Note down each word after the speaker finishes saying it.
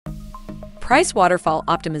Price waterfall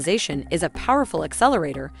optimization is a powerful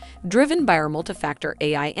accelerator driven by our multi-factor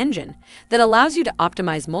AI engine that allows you to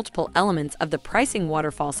optimize multiple elements of the pricing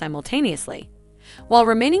waterfall simultaneously, while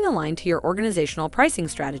remaining aligned to your organizational pricing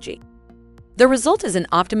strategy. The result is an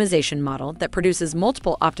optimization model that produces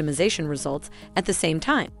multiple optimization results at the same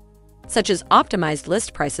time, such as optimized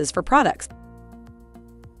list prices for products,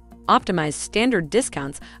 optimized standard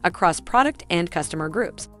discounts across product and customer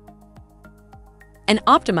groups, and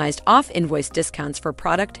optimized off-invoice discounts for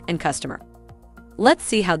product and customer. Let's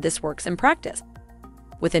see how this works in practice.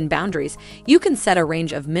 Within boundaries, you can set a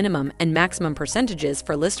range of minimum and maximum percentages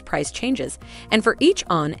for list price changes, and for each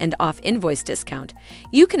on and off invoice discount,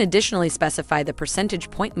 you can additionally specify the percentage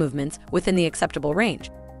point movements within the acceptable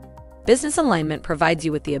range. Business alignment provides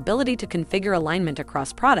you with the ability to configure alignment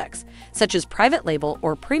across products, such as private label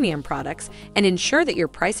or premium products, and ensure that your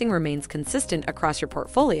pricing remains consistent across your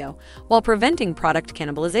portfolio while preventing product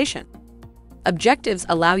cannibalization. Objectives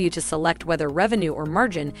allow you to select whether revenue or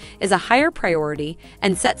margin is a higher priority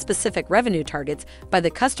and set specific revenue targets by the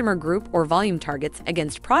customer group or volume targets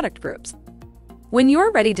against product groups. When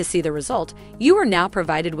you're ready to see the result, you are now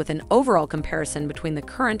provided with an overall comparison between the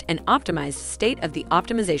current and optimized state of the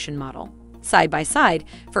optimization model, side by side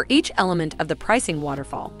for each element of the pricing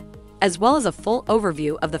waterfall, as well as a full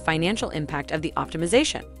overview of the financial impact of the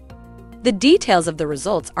optimization. The details of the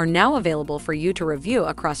results are now available for you to review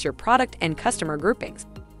across your product and customer groupings.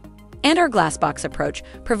 And our glassbox approach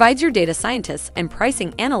provides your data scientists and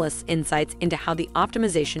pricing analysts insights into how the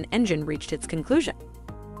optimization engine reached its conclusion.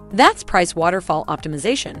 That's price waterfall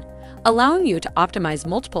optimization, allowing you to optimize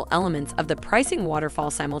multiple elements of the pricing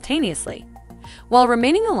waterfall simultaneously, while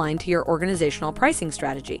remaining aligned to your organizational pricing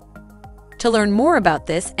strategy. To learn more about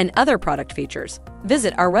this and other product features,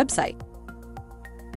 visit our website.